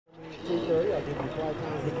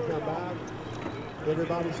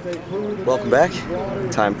Welcome back.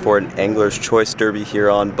 Time for an Angler's Choice Derby here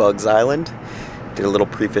on Bugs Island. Did a little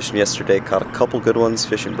pre-fishing yesterday, caught a couple good ones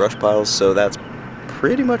fishing brush piles, so that's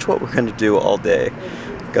pretty much what we're going to do all day.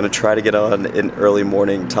 Going to try to get on an early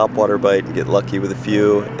morning topwater bite and get lucky with a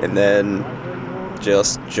few, and then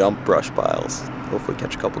just jump brush piles. Hopefully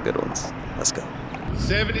catch a couple good ones. Let's go.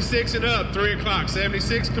 76 and up, 3 o'clock.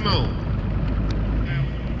 76, come on.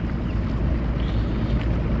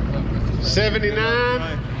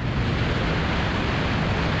 79.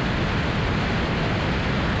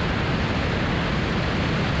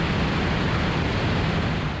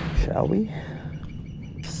 Shall we?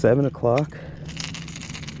 7 o'clock.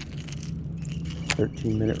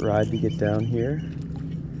 13-minute ride to get down here.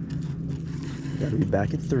 Gotta be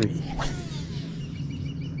back at 3.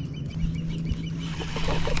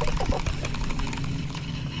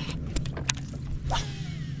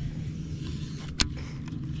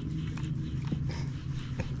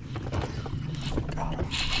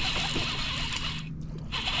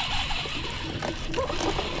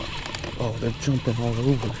 Oh, they're jumping all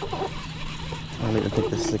over. I don't even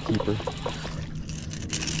think this is a keeper.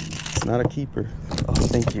 It's not a keeper. Oh,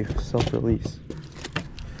 thank you. Self-release.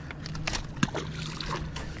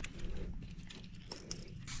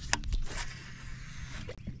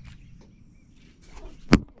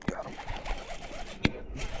 Got him.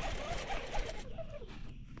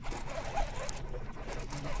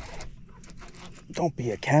 Don't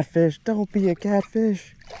be a catfish. Don't be a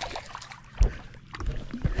catfish.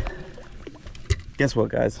 Guess what,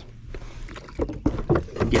 guys?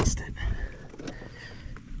 I guessed it.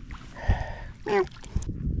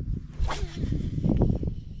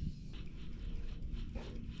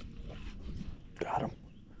 Got him.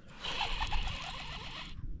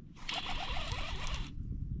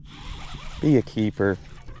 Be a keeper.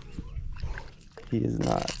 He is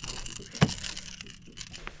not.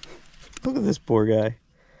 Look at this poor guy.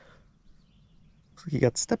 Looks like he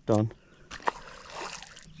got stepped on.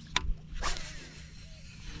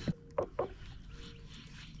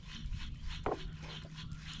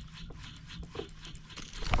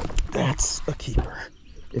 That's a keeper.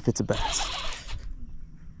 If it's a bass,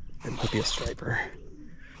 it might be a striper.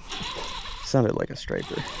 Sounded like a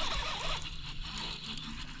striper.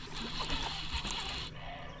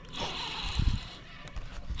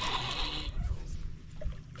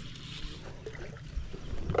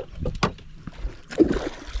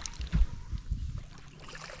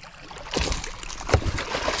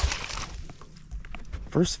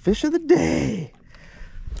 First fish of the day.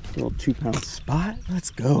 A little 2-pound spot. Let's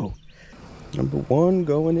go. Number 1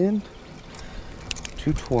 going in.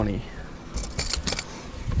 220.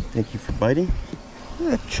 Thank you for biting.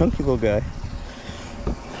 Look at that chunky little guy.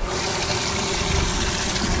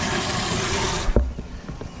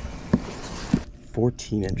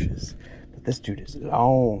 "14 inches. But this dude is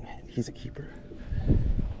long. He's a keeper.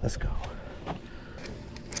 Let's go.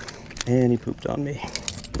 And he pooped on me.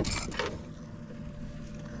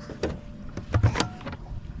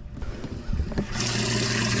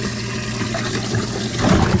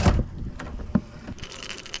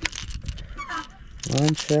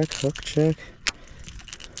 Line check, hook check.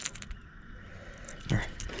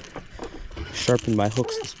 Sharpened my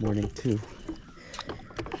hooks this morning too.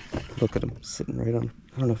 Look at them sitting right on.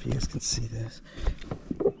 I don't know if you guys can see this.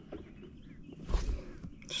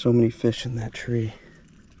 So many fish in that tree.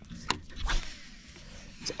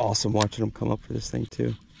 It's awesome watching them come up for this thing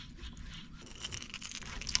too.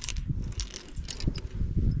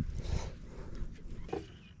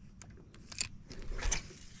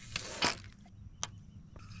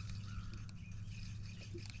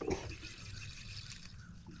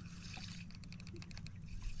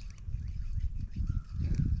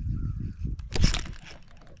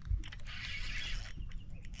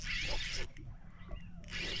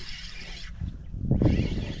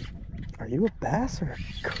 Are you a bass or a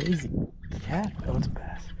crazy cat? Oh, it's a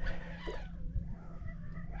bass.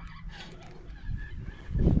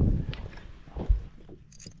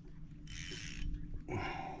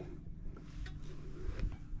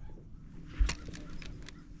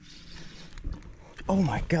 Oh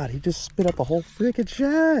my God, he just spit up a whole freaking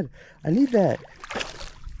shad. I need that.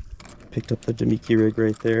 Picked up the Demiki rig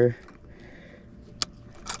right there.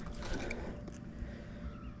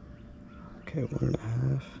 Okay,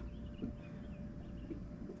 1.5.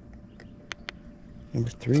 Number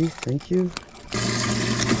 3, thank you.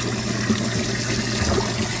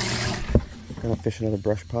 I'm gonna fish another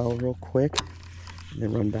brush pile real quick and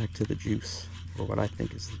then run back to the juice, or what I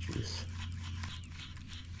think is the juice.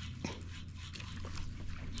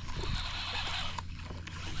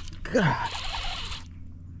 God.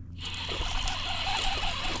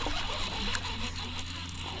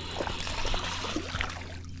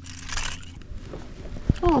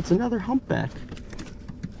 Oh, it's another humpback.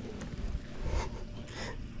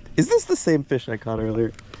 Is this the same fish I caught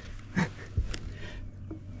earlier?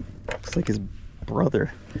 Looks like his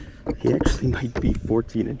brother. He actually might be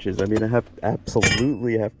 14 inches. I mean, I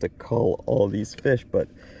absolutely have to cull all these fish, but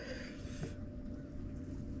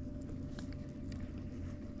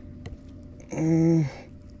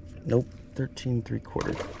nope, 13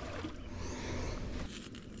 3/4.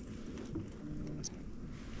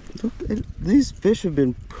 Look, these fish have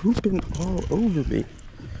been pooping all over me.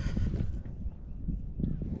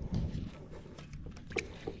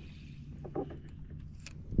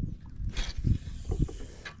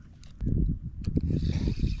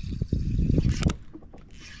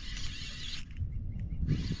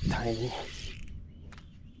 Tiny.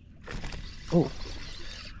 Oh,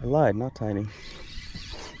 I lied, not tiny.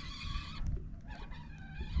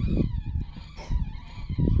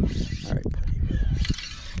 All right, buddy.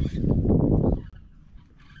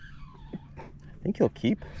 I think he'll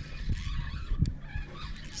keep.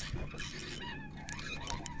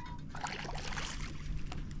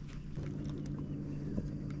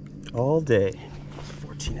 All day.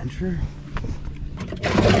 14 incher.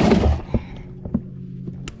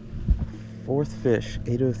 Fourth fish,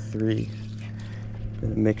 803.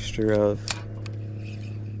 Been a mixture of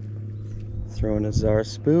throwing a Zara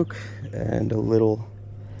spook and a little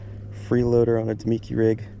freeloader on a Demiki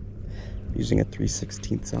rig, using a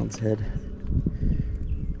 3/16 ounce head,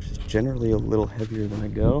 which is generally a little heavier than I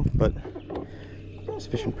go, but I was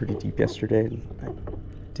fishing pretty deep yesterday and I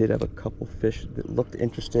did have a couple fish that looked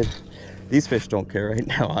interested. These fish don't care right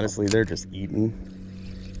now, honestly, they're just eating.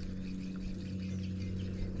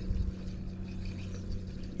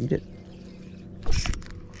 Eat it.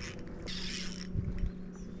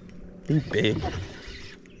 Be big.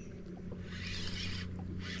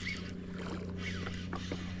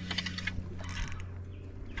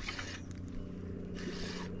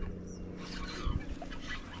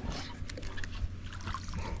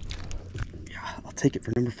 Yeah, I'll take it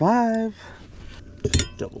for number 5.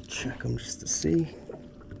 Just double check him just to see.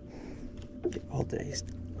 Okay, all day.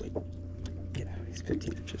 Wait. Yeah, he's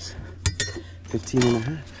 15 inches. 15 and a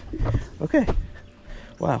half. Okay.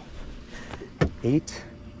 Wow.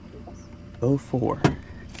 804.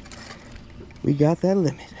 We got that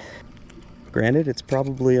limit. Granted, it's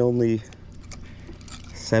probably only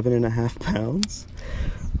 7.5 pounds.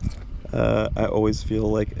 I always feel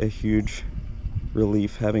like a huge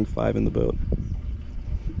relief having 5 in the boat.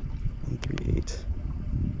 138.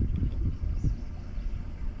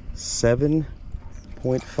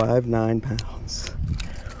 7.59 pounds.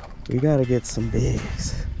 We gotta get some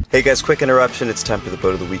bigs. Hey guys, quick interruption. It's time for the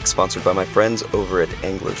boat of the week, sponsored by my friends over at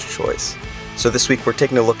Angler's Choice. So this week we're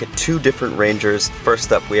taking a look at 2 different Rangers.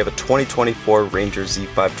 First up, we have a 2024 Ranger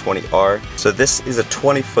Z520R. So this is a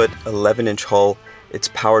 20-foot, 11-inch hull. It's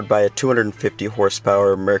powered by a 250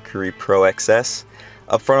 horsepower Mercury Pro XS.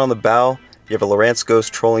 Up front on the bow, you have a Lowrance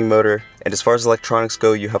Ghost trolling motor, and as far as electronics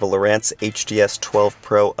go, you have a Lowrance HDS 12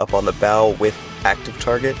 Pro up on the bow with active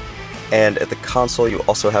target. And at the console, you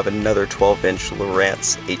also have another 12-inch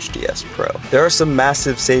Lowrance HDS Pro. There are some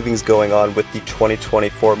massive savings going on with the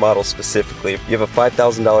 2024 model specifically. You have a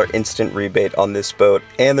 $5,000 instant rebate on this boat,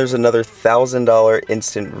 and there's another $1,000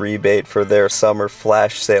 instant rebate for their summer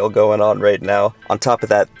flash sale going on right now. On top of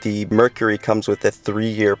that, the Mercury comes with a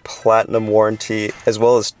 3-year platinum warranty, as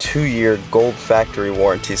well as 2-year gold factory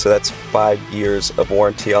warranty, so that's 5 years of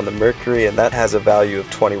warranty on the Mercury, and that has a value of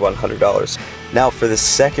 $2,100. Now for the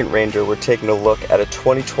second Ranger, we're taking a look at a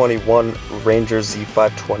 2021 Ranger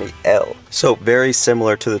Z520L. So very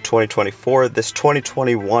similar to the 2024, this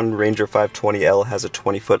 2021 Ranger 520L has a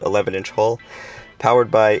 20-foot 11-inch hull, powered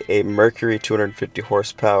by a Mercury 250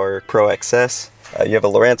 horsepower Pro XS. You have a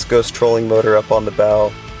Lowrance Ghost trolling motor up on the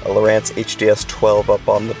bow, a Lowrance HDS 12 up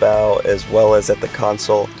on the bow, as well as at the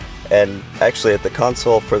console. And actually at the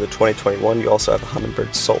console for the 2021, you also have a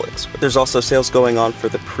Humminbird Solix. There's also sales going on for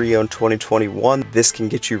the pre-owned 2021. This can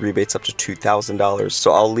get you rebates up to $2,000.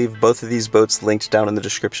 So I'll leave both of these boats linked down in the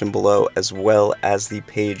description below, as well as the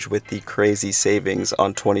page with the crazy savings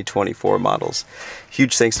on 2024 models.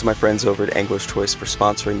 Huge thanks to my friends over at Angler's Choice for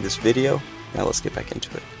sponsoring this video. Now let's get back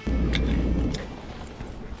into it.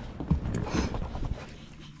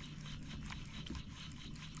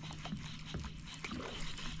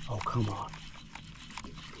 Oh, come on.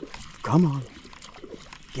 Come on.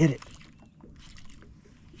 Get it.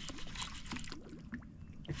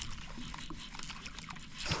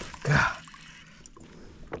 God.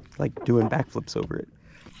 Like doing backflips over it.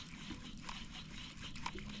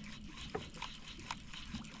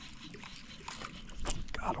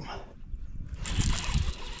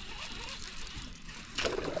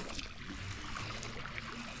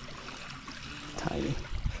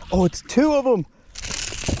 Oh, it's two of them.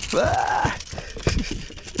 Ah!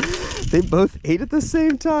 They both ate at the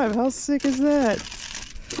same time. How sick is that?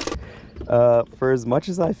 For as much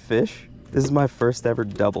as I fish, this is my first ever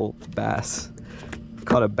double bass. I've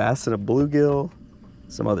caught a bass and a bluegill,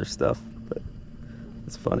 some other stuff, but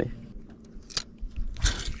it's funny.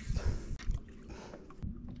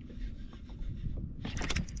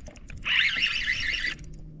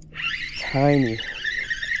 Tiny.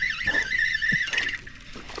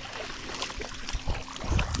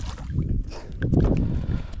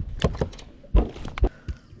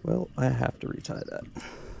 Well, I have to retie that.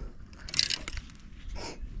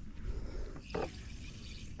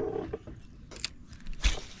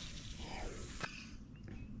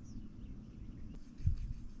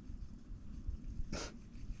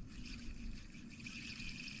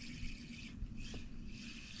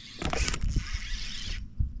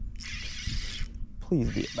 Please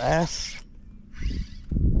be a bass.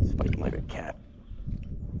 It's fighting like a cat.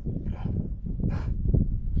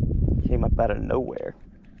 Came up out of nowhere.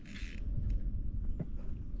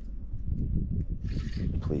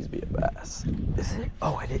 Please be a bass. Is it?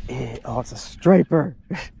 Oh, it is. Oh, it's a striper.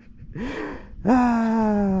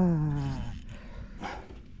 Ah.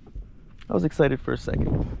 I was excited for a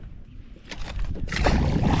second.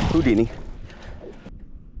 Houdini.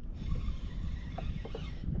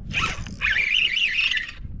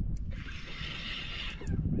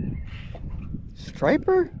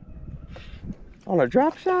 Striper? On a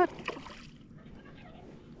drop shot?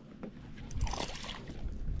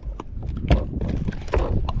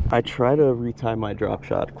 I try to retie my drop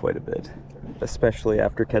shot quite a bit, especially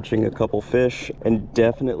after catching a couple fish, and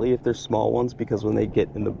definitely if they're small ones, because when they get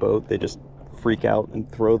in the boat, they just freak out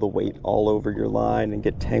and throw the weight all over your line and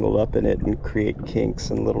get tangled up in it and create kinks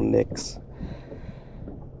and little nicks.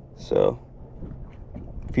 So,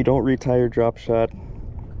 if you don't retie your drop shot,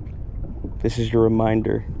 this is your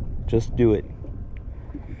reminder. Just do it.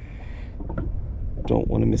 Don't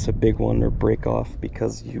want to miss a big one or break off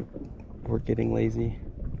because you were getting lazy.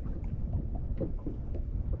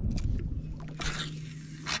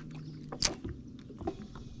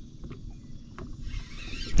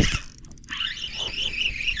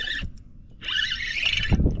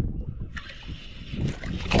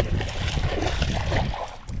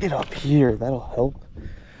 Get up here, that'll help.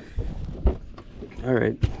 All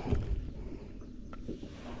right.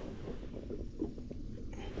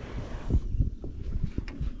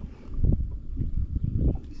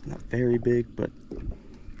 It's not very big, but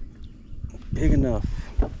big enough.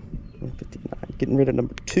 159, getting rid of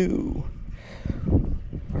number 2. All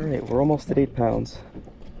right, we're almost at 8 pounds.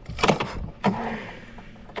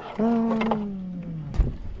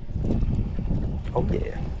 Oh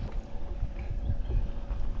yeah.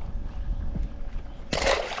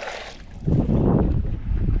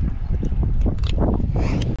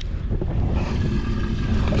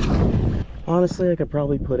 Honestly, I could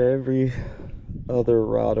probably put every other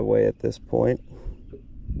rod away at this point,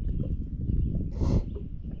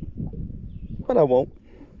 but I won't.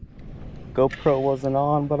 GoPro wasn't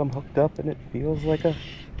on, but I'm hooked up and it feels like a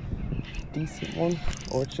decent one.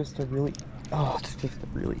 Or it's just a really, it's just a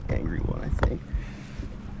really angry one, I think.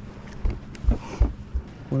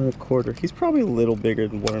 1 1/4. He's probably a little bigger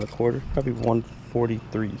than 1 1/4. Probably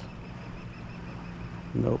 143.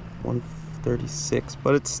 Nope, 136.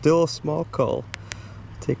 But it's still a small cull.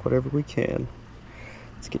 Take whatever we can.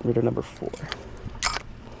 Let's get rid of number 4.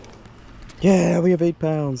 Yeah, we have 8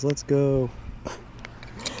 pounds. Let's go.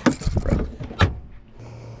 Right.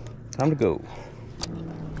 Time to go.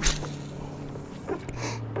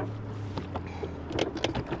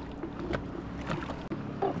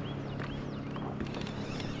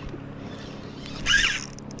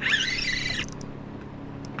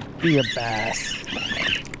 Be a bass.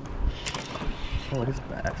 Oh, it is a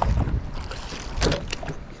bass.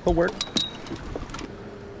 It'll work.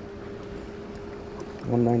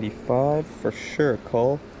 195 for sure,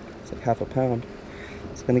 cull. It's like half a pound.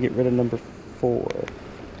 It's gonna get rid of number 4.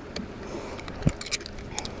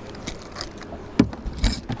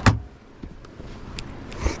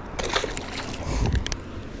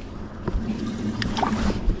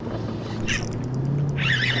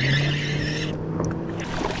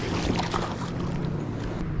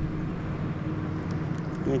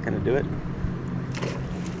 You ain't gonna do it.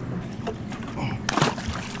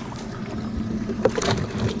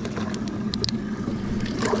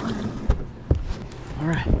 All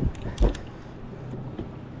right.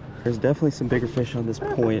 There's definitely some bigger fish on this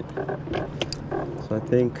point, so I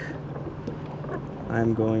think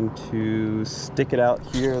I'm going to stick it out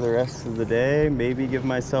here the rest of the day. Maybe give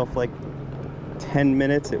myself like 10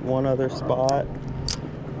 minutes at one other spot.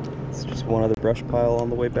 Just one other brush pile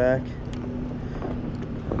on the way back.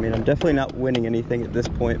 I mean, I'm definitely not winning anything at this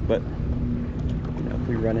point, but you know, if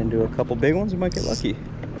we run into a couple big ones, we might get lucky.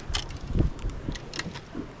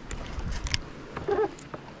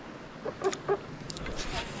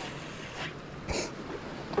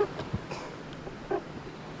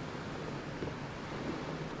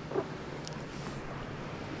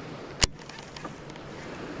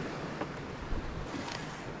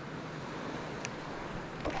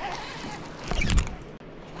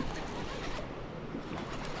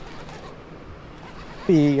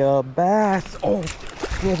 The bass. Oh,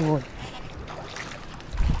 good one.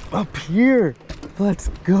 Up here. Let's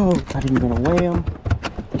go. Not even gonna weigh them.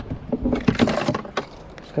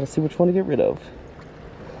 Just gotta see which one to get rid of.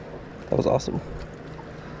 That was awesome.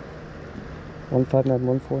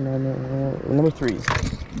 1591499. Number 3.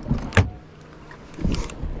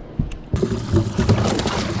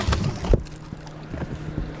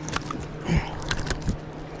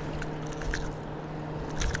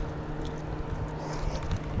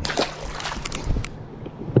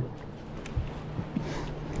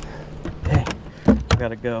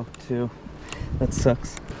 Gotta go too. That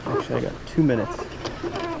sucks. Actually, I got 2 minutes.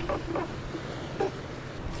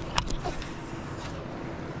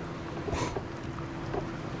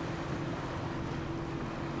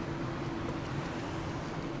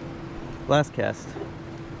 Last cast.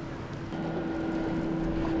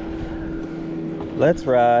 Let's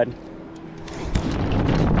ride.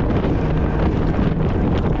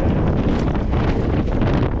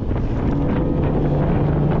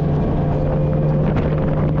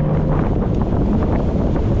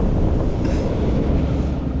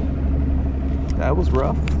 That was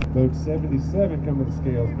rough. Boat 77 coming to the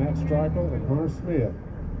scales. Matt Streichel and Hunter Smith.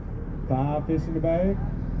 5 fish in the bag.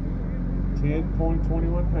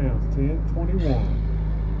 10.21 pounds. 10.21.